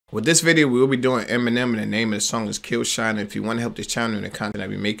With this video, we will be doing Eminem, and the name of the song is KILLSHOT. And if you want to help this channel and the content I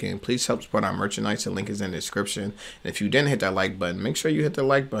be making, please help support our merchandise. The link is in the description. And if you didn't hit that like button, make sure you hit the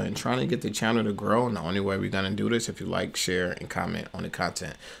like button. Trying to get the channel to grow, and the only way we're going to do this if you like, share, and comment on the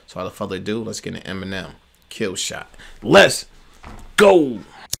content. So without further ado, let's get into Eminem, KILLSHOT. Let's go!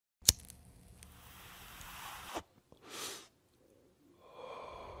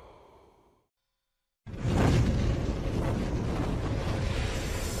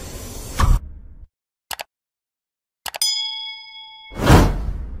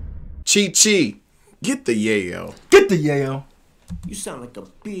 Chi, get the yayo. Get the yayo. You sound like a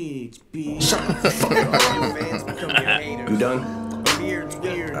bitch. Shut the fuck up. You done?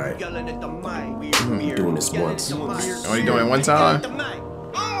 Alright. Doing this once. Only doing it one time?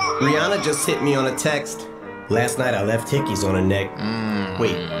 Rihanna just hit me on a text. Last night I left hickeys on her neck.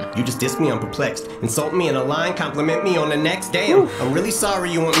 Wait, you just dissed me? I'm perplexed. Insult me in a line, compliment me on the next. Damn, I'm really sorry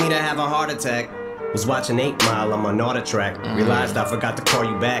you want me to have a heart attack. Was watching 8 Mile on my Naughter track. Realized I forgot to call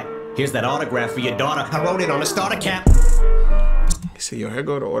you back. Here's that autograph for your daughter. I wrote it on a starter cap. He said, yo, here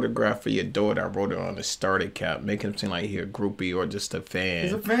go the autograph for your daughter. I wrote it on the starter cap, making him seem like he a groupie or just a fan.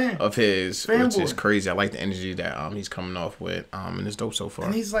 He's a fan of his, which is boy. crazy. I like the energy that he's coming off with, and it's dope so far.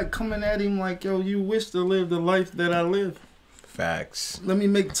 And he's like coming at him like, yo, you wish to live the life that I live. Facts. Let me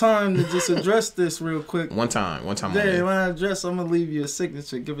make time to just address this real quick. One time. Yeah, when I address, I'm gonna leave you a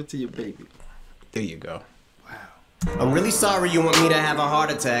signature. Give it to your baby. There you go. Wow. I'm really sorry you want me to have a heart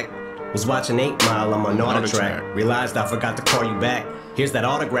attack. Was watching 8 Mile on my Naughter track. Realized I forgot to call you back. Here's that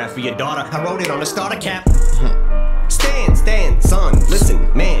autograph for your daughter. I wrote it on a starter cap. Stand, son,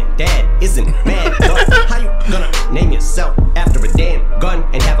 listen, man, dad isn't mad. How you gonna name yourself after a damn gun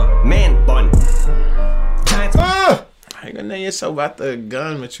and have a man bun? Giants. How you gonna name yourself after a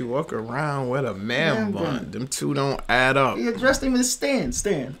gun, but you walk around with a man bun? Them two don't add up. He addressed him as Stan,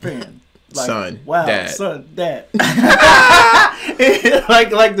 fan. Like, son, wow, dad. Son, dad.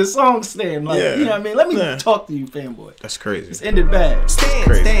 like the song Stan. Like, yeah. You know what I mean? Let me talk to you, fanboy. That's crazy. It's ended bad.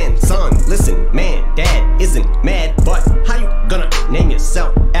 Stand, son, listen, man, dad isn't mad, but how you gonna name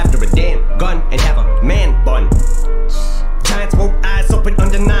yourself after a damn gun and have a man bun? Giants woke eyes open,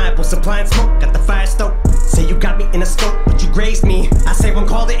 undeniable, supplying smoke at the fire stove. Say you got me in a scope, but you grazed me. I say one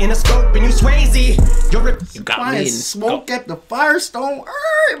call it in a scope, and you Swayze. You got me in smoke at the Firestone.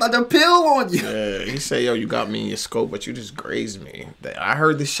 About to pill on you. Yeah, he said, yo, you got me in your scope, but you just grazed me. I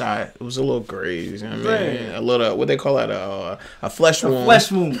heard the shot. It was a little graze. You know what I mean? A little, what they call that? A flesh wound. A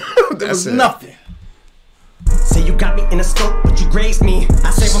flesh wound. There was nothing. Say you got me in a scope, but you grazed me.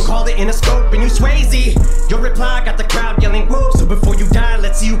 I say one called it in a scope, and you Swayze. Your reply got the crowd yelling woo. So before you die,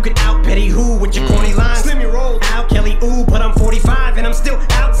 let's see who can out petty who with your corny lines. Slim your roll, Al Kelly, ooh, but I'm 45 and I'm still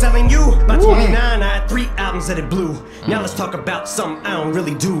outselling you. By 29, I had 3 albums that it blew. Now let's talk about something I don't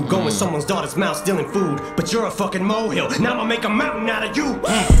really do. Go in someone's daughter's mouth stealing food, but you're a fucking molehill. Now I'ma make a mountain out of you.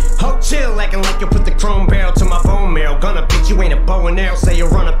 Ho, chill, acting like you put the chrome barrel to my bone marrow. Gonna bitch, you ain't a bow and arrow. Say you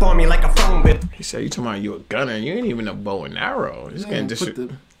run up on me like a phone bill. He said, you talking about you a gunner? You ain't even a bow and arrow. He's getting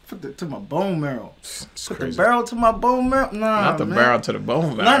Put the to my bone marrow. Put crazy. the barrel to my bone marrow? Nah, not the barrel to the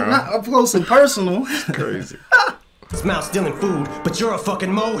bone marrow. Not up close and personal. Crazy. Mouth stealing food, but you're a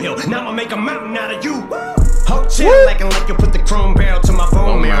fucking molehill. Now I'ma make a mountain out of you. Ho, chill, acting like you put the chrome barrel to my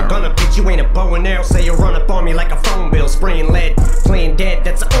bone marrow. Gonna bitch, you ain't a bow and arrow. Say you run up on me like a phone bill. Spraying lead, playing dead.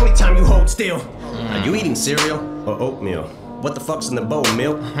 That's the only time you hold still. Are you eating cereal or oatmeal? What the fuck's in the bowl,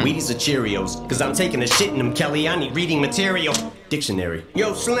 milk? Wheaties or Cheerios? Cause I'm taking a shit in them, Kelly. I need reading material. Dictionary.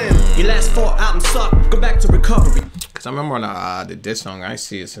 Yo, Slim, your last 4 albums suck. Go back to recovery. Cause I remember on the diss song, I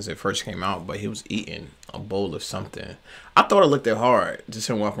see it since it first came out, but he was eating a bowl of something. I thought it looked hard, just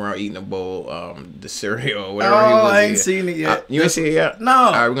him walking around eating a bowl, the cereal or whatever. Oh, I ain't seen it yet. You ain't seen it yet? No.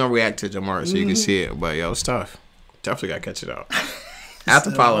 All right, we're gonna react to it tomorrow so you can see it. But yo, it's tough. Definitely gotta catch it out.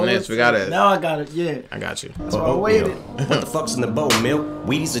 After following this, we gotta. Now I got it, yeah. I got you. That's why I waited. What the fuck's in the bowl, milk?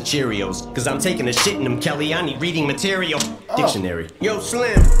 Wheaties or Cheerios? Cause I'm taking a shit in them, Kelly. I need reading material. Dictionary. Yo,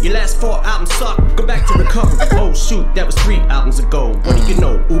 Slim, your last 4 albums suck. Go back to recovery. Oh shoot, that was 3 albums ago. What do you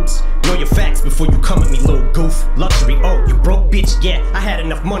know? Oops. Know your facts before you come at me, little goof. Luxury, oh, you broke bitch, yeah. I had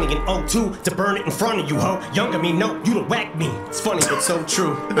enough money in 02 to burn it in front of you, ho. Younger me, no, you to whack me. It's funny but so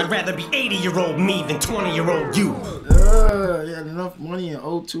true. I'd rather be 80-year-old me than 20-year-old you. You had enough money in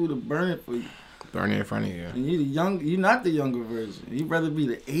 02 to burn it for you. Burn it in front of you. And you're not the younger version. You'd rather be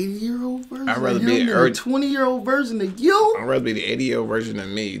the 80-year-old version. I'd rather be the 20-year-old version of you. I'd rather be the 80-year-old version of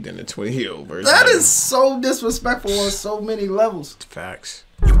me than the 20-year-old version. That is so disrespectful on so many levels. Facts.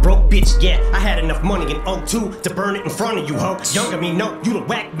 You broke bitch, yeah. I had enough money in 02 to burn it in front of you, ho. Younger me, no, you to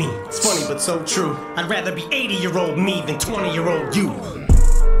whack me. It's funny but so true. I'd rather be 80-year-old me than 20-year-old you.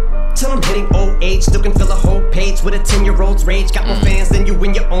 till I'm hitting old age. Still can fill a whole page with a 10-year-old's rage. Got more fans than you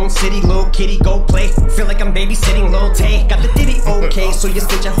in your own city. Little kitty, go play. Feel like I'm babysitting Lil Tay. Got the ditty okay, so you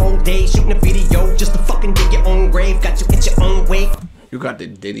spent your whole day shooting a video just to fucking dig your own grave. Got you at your own way. You got the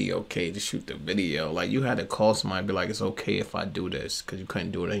Diddy okay to shoot the video. Like, you had to call somebody and be like, it's okay if I do this, because you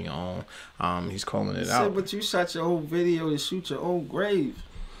couldn't do it on your own. He's calling it out. But you shot your whole video to shoot your own grave.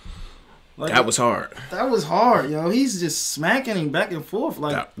 Like, that was hard. That was hard, yo. He's just smacking him back and forth.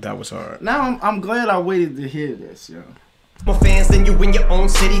 Like that was hard. Now I'm glad I waited to hear this, yo. More fans than you in your own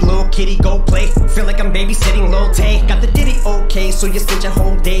city. Little kitty, go play. Feel like I'm babysitting Lil Tay. Got the ditty okay, so you spent your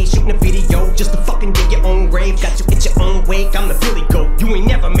whole day shooting a video just to fucking dig your own grave. Got you at your own wake. I'm the Billy Goat. You ain't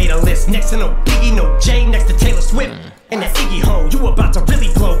never made a list. Next to no Biggie, no Jay. Next to Taylor Swift. And that Iggy Ho, you about to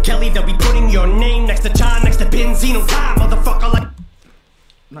really blow. Kelly, they'll be putting your name next to John, next to Benzino. Die, motherfucker, like.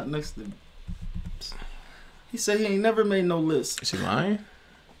 Not next to. He said he ain't never made no list. Is he lying?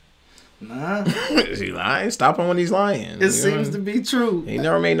 Nah. Is he lying? Stop him when he's lying. It seems to be true. He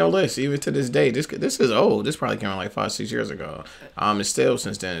never made no list, even to this day. This is old. This probably came out like 5-6 years ago. And still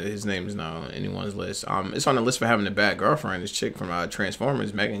since then, his name is not on anyone's list. It's on the list for having a bad girlfriend. This chick from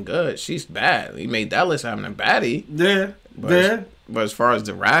Transformers, Megan Good, she's bad. He made that list having a baddie. Yeah. But as far as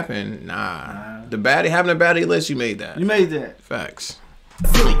the rapping, nah. The baddie, having a baddie list, you made that. You made that. Facts.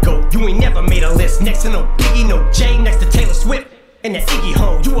 Billy Goat, you ain't never made a list. Next to no Biggie, no Jay, next to Taylor Swift. And that Iggy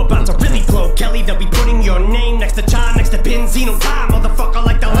Ho, you about to really blow. Kelly, they'll be putting your name next to John, next to Benzino. Die, motherfucker,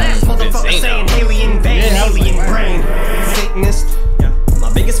 like the last motherfucker saying alien vein, alien brain. Satanist,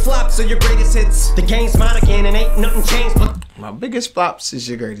 my biggest flops are your greatest hits. The game's mine again and ain't nothing changed. But my biggest flops is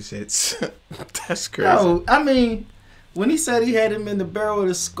your greatest hits. That's crazy. Yo, I mean, when he said he had him in the barrel of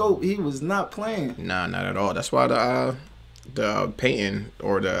the scope, he was not playing. Nah, not at all. That's why the painting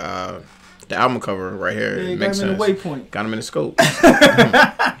or the album cover right here, yeah, makes got him sense. in the waypoint. Got him in the scope.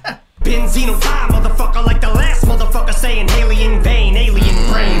 Benzino, die, motherfucker, like the last motherfucker saying alien vein, alien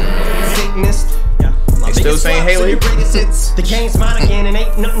brain. Satanist, They still saying Haley. The game's mine again and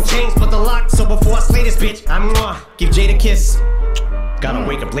ain't nothing changed but the lock. So before I slay this bitch, I'm gonna give Jade a kiss. Gotta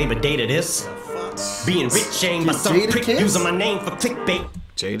wake up Labor Day to this. Being rich shamed by some prick using my name for clickbait.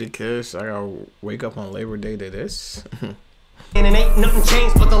 Jada Kiss, I gotta wake up on Labor Day to this. And it ain't nothing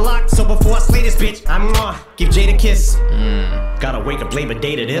changed but the lock. So before I slay this bitch, I'm gonna give Jade a kiss. Gotta wake up Labor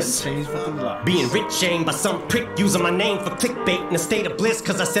Day to this. Being rich shamed by some prick using my name for clickbait in a state of bliss.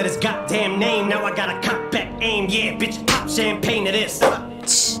 Cause I said his goddamn name. Now I gotta cock back aim. Yeah, bitch, pop champagne to this.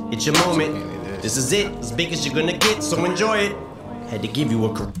 It's your moment. This is it, as big as you're gonna get, so enjoy it. Had to give you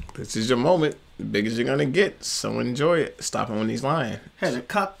a. This is your moment. The biggest you're gonna get, so enjoy it. Stop him when he's lying. Had a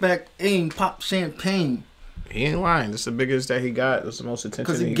cock back aim, pop champagne. He ain't lying. This is the biggest that he got. This is the most attention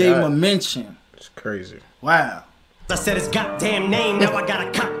Because he he gave got. him a mention. It's crazy. Wow. I said his goddamn name. Now I gotta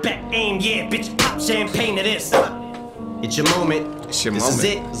cock back aim. Yeah, bitch, pop champagne to this. It's your moment. It's your this moment. Is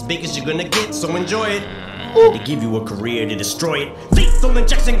it, as big as you're gonna get, so enjoy it. To give you a career to destroy it. Lethal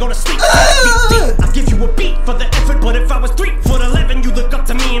injection, go to sleep. I give you a beat for the effort, but if I was 3'11", you look up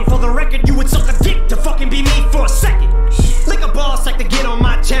to me, and for the record, you would suck a dick to fucking be me for a second. Lick a ball sack to get on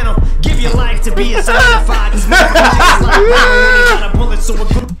my channel. Give your life to be a solidified. This motherfucker like when he got a bullet, so a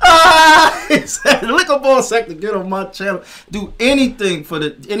good. He said, lick a ball sack to get on my channel. Do anything for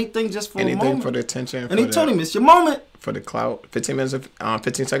the just for a moment. Anything for the attention. And he told him it's your moment. For the clout, 15 seconds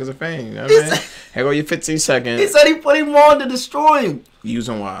of fame. You know what I mean? Here go your 15 seconds. He said he put him on to destroy him. Use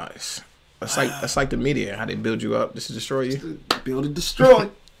them wise. That's like the media. How they build you up just to destroy you. Build and destroy.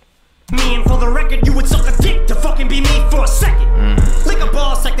 Me, and for the record, you would suck a dick to fucking be me for a second. Lick a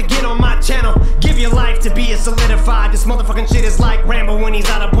ball sack to get on my channel. Give your life to be a solidified. This motherfucking shit is like Rambo when he's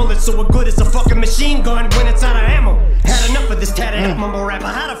out of bullets. So what good is a fucking machine gun when it's out of ammo? Had enough of this tatted up mumble rapper.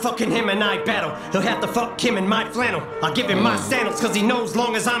 How the fucking him and I battle? He'll have to fuck him in my flannel. I'll give him my sandals, cause he knows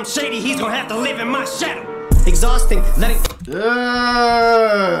long as I'm shady, he's gonna have to live in my shadow. Exhausting, letting.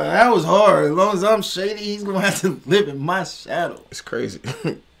 That was hard. As long as I'm shady, he's gonna have to live in my shadow. It's crazy.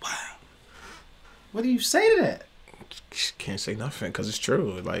 Wow. What do you say to that? Can't say nothing because it's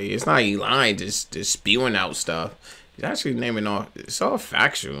true. Like, it's not he lying, just spewing out stuff. He's actually naming off. It's all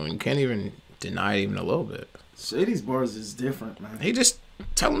factual, and you can't even deny it even a little bit. Shady's bars is different, man. He just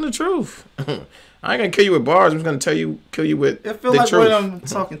telling the truth. I ain't gonna kill you with bars. I'm just gonna kill you with it feel the like truth. when I'm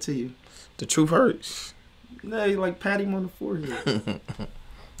talking to you. The truth hurts. Yeah, you like pat him on the forehead.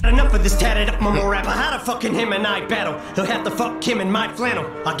 Enough of this tatted up mumble rapper. How the fucking him and I battle? He'll have to fuck him in my flannel.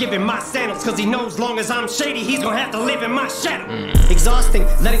 I'll give him my sandals, cause he knows long as I'm shady, he's gonna have to live in my shadow. Exhausting,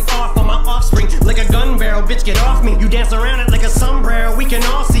 letting off on my offspring. Like a gun barrel, bitch, get off me. You dance around it like a sombrero. We can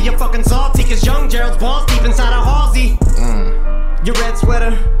all see you're fucking salty, cause young Gerald's balls deep inside a Halsey. Your red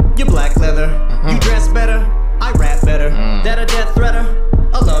sweater, you black leather. You dress better, I rap better. That a death threater,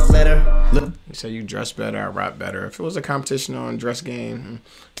 a love letter. Look. You say you dress better, I rap better. If it was a competition on dress game,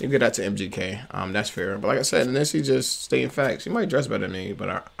 you get that to MGK. That's fair. But like I said, unless you just stating facts, you might dress better than you, but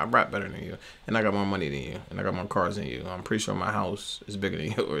I rap better than you, and I got more money than you, and I got more cars than you. I'm pretty sure my house is bigger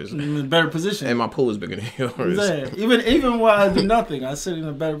than yours. I'm in a better position. And my pool is bigger than yours. Even while I do nothing, I sit in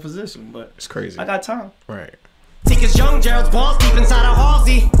a better position. But it's crazy. I got time. Right. Take his young Gerald's balls deep inside a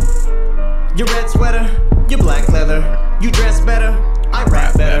Halsey. Your red sweater, your black leather. You dress better, I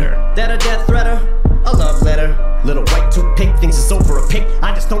rap better. That a death threater, a love letter. Little white toothpick thinks it's over a pick.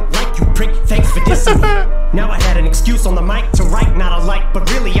 I just don't like you, prick. Thanks for dissing me. Now I had an excuse on the mic to write, not a like. But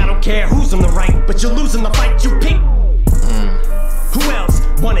really, I don't care who's on the right. But you're losing the fight, you pick. Who else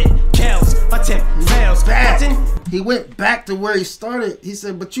won it? Kells, attempt fails. He went back to where he started. He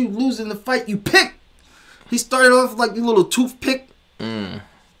said, but you losing the fight, you pick. He started off like a little toothpick.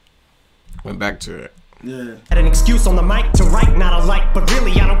 Went back to it. Yeah. Had an excuse on the mic to write, not a like. But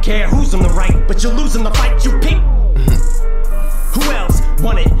really, I don't care who's on the right. But you're losing the fight, you pick. Who else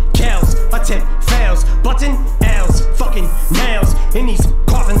won it? Kells, attempt fails. Button L's, fucking nails. In these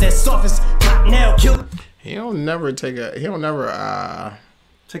coffins as soft as cottonelle. Kill. He'll never take a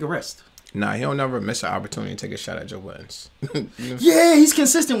rest. Nah, he'll never miss an opportunity to take a shot at Joe Buttons. Yeah, he's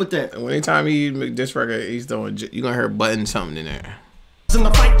consistent with that. Anytime he make this record, he's doing. You gonna hear Button something in there. In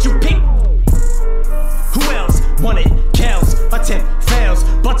the fight, you pick. Who else won it? Kells, attempt fails.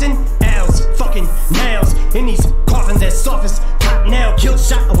 Button L's, fucking nails. In these coffins as soft as cottonelle. Kill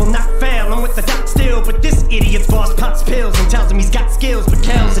shot, I will not fail. I'm with the doc still, but this idiot's boss pops pills and tells him he's got skills. But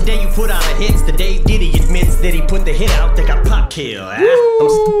Kells, the day you put out a hit, the day Diddy admits that he put the hit out, they got pop kill.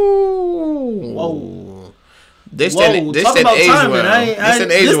 Whoa. This didn't age well.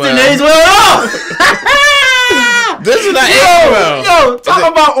 This is not age well. Yo,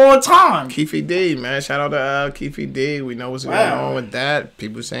 talk about on time. Keefy D, man. Shout out to Keefy D. We know what's going on with that.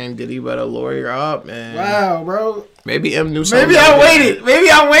 People saying Diddy better lawyer up, man. Wow, bro. Maybe M knew something. Maybe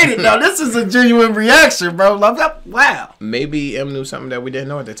I waited. No, this is a genuine reaction, bro. Wow. Maybe M knew something that we didn't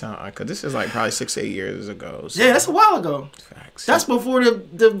know at the time. Because this is like probably 6-8 years ago. So. Yeah, that's a while ago. Facts. That's before the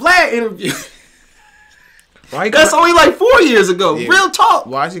Vlad interview. That's only like 4 years ago. Yeah. Real talk.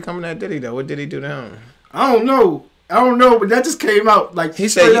 Why is he coming at Diddy, though? What did he do to him? I don't know, but that just came out like he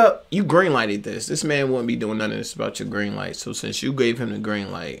said. You green lighted this. This man wouldn't be doing none of this about your green light. So since you gave him the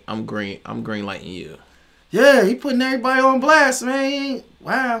green light, I'm green lighting you. Yeah, he putting everybody on blast, man.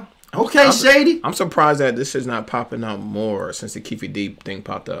 Wow. Okay, Shady. I'm surprised that this is not popping up more since the Keefy D thing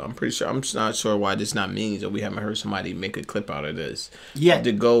popped up. I'm pretty sure. I'm just not sure why this not means that we haven't heard somebody make a clip out of this. Yeah.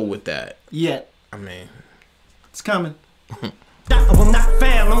 To go with that. Yeah. I mean, it's coming. I will not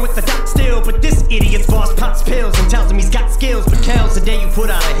fail, I'm with the doc still. But this idiot's boss pops pills and tells him he's got skills. But Kells, the day you put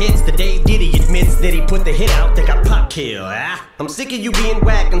out a hit, the day Diddy admits that he put the hit out, they got pop kill. I'm sick of you being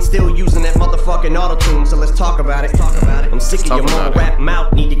whack and still using that motherfucking auto-tune. So let's talk about it. I'm sick of your mole rap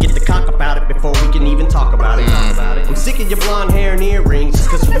mouth. Need to get the cock about it before we can even talk about it. I'm sick of your blonde hair and earrings just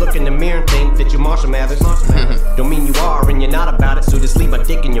cause you look in the mirror and think that you're Marshall Mathers. Don't mean you are and you're not about it. So just leave my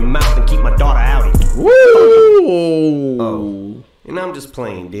dick in your mouth and keep my daughter out of it. Woo! Oh. And I'm just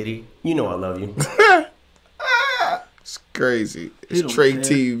playing, Diddy. You know I love you. It's crazy. It's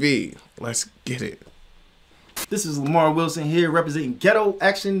TRE-TV. Let's get it. This is Lamar Wilson here representing Ghetto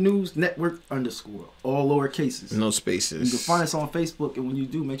Action News Network _. All lower cases. No spaces. You can find us on Facebook, and when you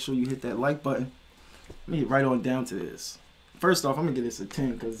do, make sure you hit that like button. Let me get right on down to this. First off, I'm going to give this a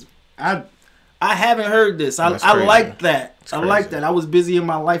 10 because I haven't heard this. I like that. I like that. I was busy in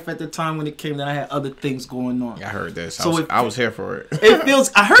my life at the time when it came that I had other things going on. I heard this. So I was here for it. It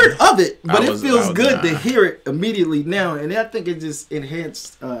feels. I heard of it, but it feels good to hear it immediately now, and I think it just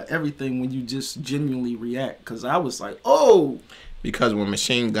enhanced everything when you just genuinely react. Because I was like, oh. Because when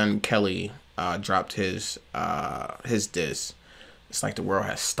Machine Gun Kelly dropped his diss, it's like the world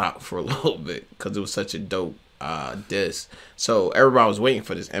has stopped for a little bit because it was such a dope diss. So everybody was waiting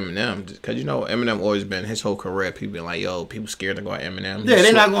for this Eminem because you know Eminem always been his whole career. People been like, yo, people scared to go at Eminem. Yeah,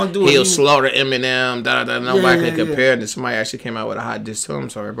 they're not gonna do it. He'll slaughter Eminem. Nobody can compare. And then somebody actually came out with a hot diss to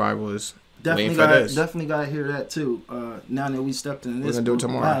him, so everybody was waiting for this. Definitely gotta hear that too. Now that we stepped in this, we're gonna do it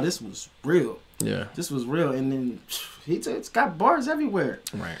tomorrow. Wow, this was real. Yeah, this was real, and then it's got bars everywhere.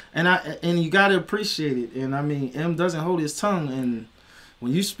 Right. And you gotta appreciate it. And I mean, M doesn't hold his tongue, and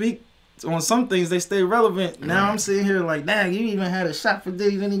when you speak on some things, they stay relevant. Now I'm sitting here like, dang, you even had a shot for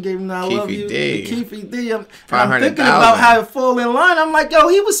D, then he gave him I love you. Keefy D. I'm thinking about how it fall in line. I'm like, yo,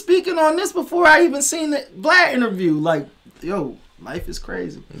 he was speaking on this before I even seen the Vlad interview. Like, yo, life is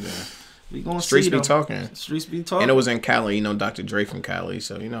crazy. Yeah. We gonna Streets see, be though. talking. Streets be talking. And it was in Cali, you know, Dr. Dre from Cali,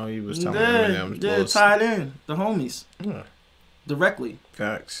 so you know he was telling Eminem. Yeah, tied in the homies. Yeah. Directly.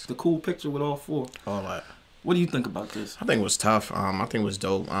 Facts. The cool picture with all four. All that. What do you think about this? I think it was tough. I think it was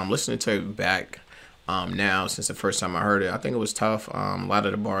dope. Listening to it back now since the first time I heard it, I think it was tough. A lot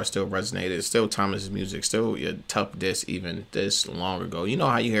of the bars still resonated. It's still timeless music. Still a tough diss even this long ago. You know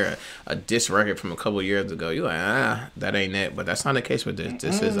how you hear a diss record from a couple of years ago, you're like, that ain't it. But that's not the case with this.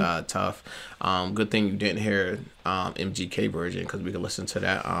 This is tough. Good thing you didn't hear MGK version because we could listen to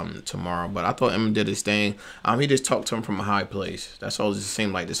that tomorrow. But I thought Eminem did his thing. He just talked to him from a high place. That's all. It just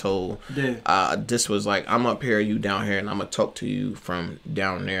seemed like this whole this was like, I'm up here, you down here, and I'm gonna talk to you from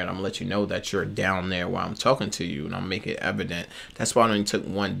down there, and I'm gonna let you know that you're down there while I'm talking to you, and I'm making it evident. That's why I only took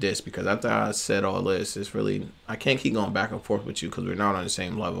one diss, because after I said all this, it's really, I can't keep going back and forth with you because we're not on the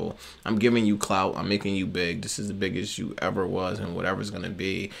same level. I'm giving you clout. I'm making you big. This is the biggest you ever was and whatever's gonna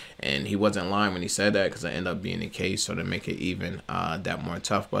be. And he wasn't lying when he said that, because I ended up being the case. So to make it even that more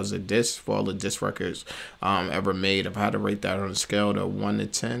tough. But as a diss, for all the diss records ever made, if I had to rate that on a scale of 1 to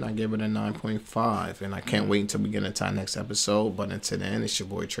 10, I give it a 9.5. And I can't wait until we get into our next episode. But until then, it's your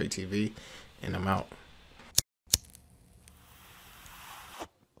boy TRE-TV, and I'm out.